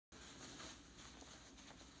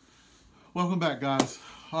Welcome back, guys.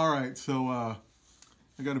 All right, so I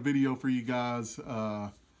got a video for you guys.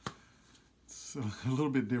 It's a little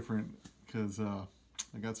bit different because I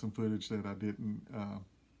got some footage that I didn't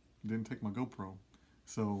take my GoPro.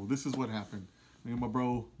 So this is what happened. Me and my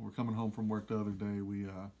bro were coming home from work the other day.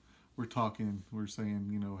 We're talking. We're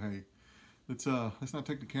saying, hey, let's not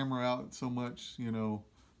take the camera out so much.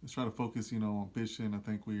 Let's try to focus, on fishing. I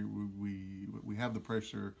think we have the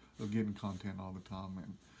pressure of getting content all the time,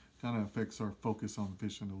 and kind of affects our focus on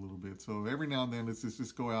fishing a little bit. So every now and then, let's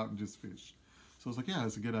just go out and just fish. So I was like, yeah,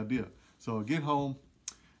 that's a good idea. So I get home,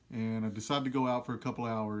 and I decided to go out for a couple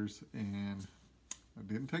hours, and I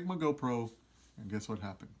didn't take my GoPro, and guess what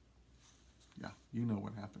happened? Yeah, you know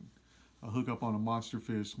what happened. I hook up on a monster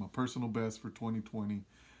fish, my personal best for 2020,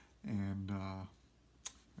 and I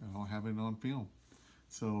don't have it on film.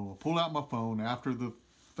 So I pull out my phone after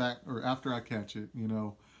I catch it,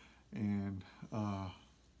 and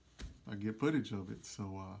I get footage of it.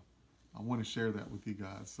 So I want to share that with you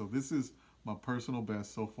guys. So this is my personal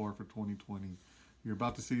best so far for 2020. You're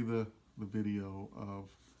about to see the video of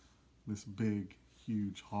this big,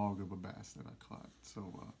 huge hog of a bass that I caught.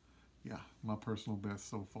 So yeah, my personal best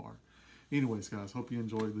so far. Anyways, guys, hope you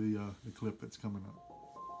enjoy the clip that's coming up.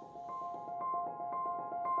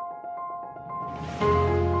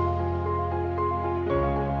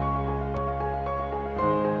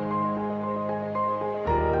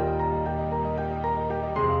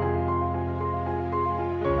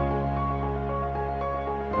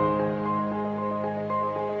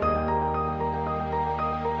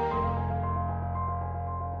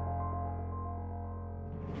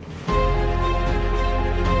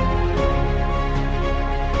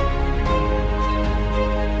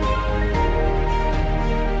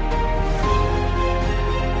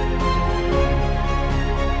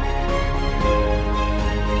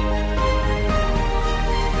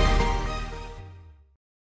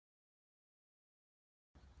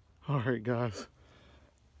 All right, guys,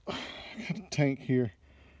 I got a tank here.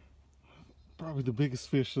 Probably the biggest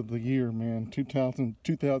fish of the year, man.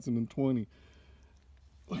 2020.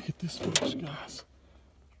 Look at this fish, guys.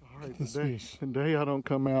 All right, this fish. Today I don't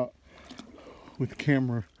come out with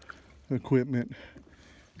camera equipment.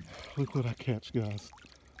 Look what I catch, guys.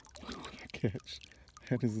 Look what I catch.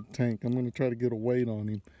 That is a tank. I'm gonna try to get a weight on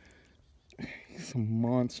him. He's a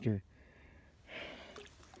monster.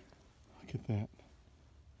 Look at that.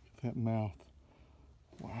 That mouth.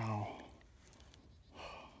 Wow.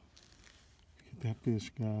 Look at that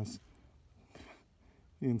fish, guys.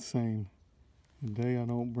 Insane. Today I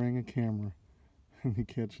don't bring a camera. And we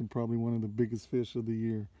catching probably one of the biggest fish of the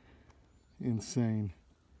year. Insane.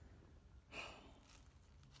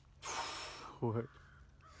 What?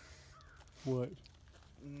 What?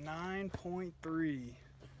 9.3.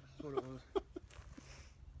 That's what it was.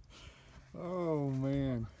 Oh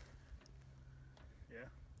man.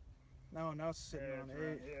 No, now it's sitting on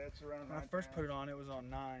 8. Yeah, it's around 9. When I first put it on, it was on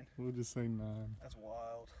 9. We'll just say 9. That's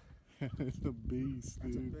wild. It's a beast,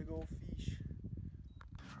 dude. That's a big old fish.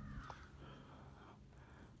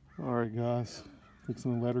 Alright, guys.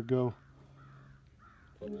 Fixing to let her go.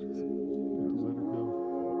 Let her go.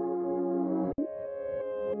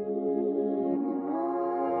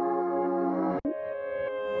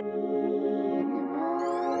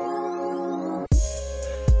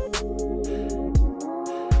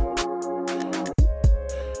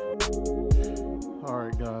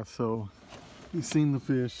 Alright, guys, so you've seen the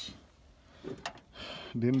fish.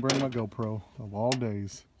 Didn't bring my GoPro of all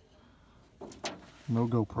days. No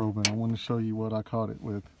GoPro, but I want to show you what I caught it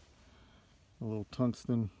with. A little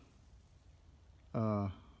tungsten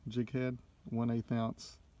jig head, 1/8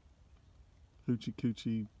 ounce Hoochie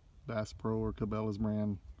Coochie Bass Pro or Cabela's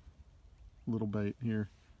brand little bait here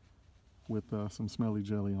with some smelly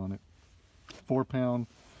jelly on it. 4-pound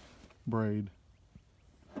braid,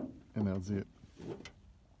 and that's it.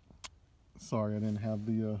 Sorry I didn't have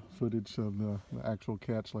the footage of the actual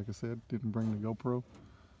catch. Like I said, didn't bring the GoPro,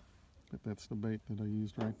 but that's the bait that I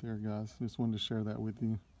used right there, guys. Just wanted to share that with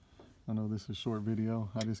you. I know this is a short video.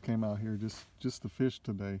 I just came out here just to fish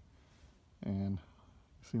today, and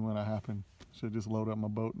see what happened. Should just load up my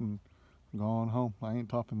boat and go on home. I ain't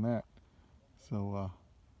topping that. So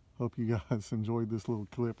hope you guys enjoyed this little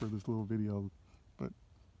clip or this little video. But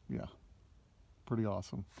yeah, pretty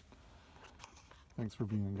awesome. Thanks for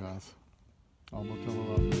being, guys. I'll tell a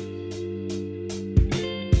lot.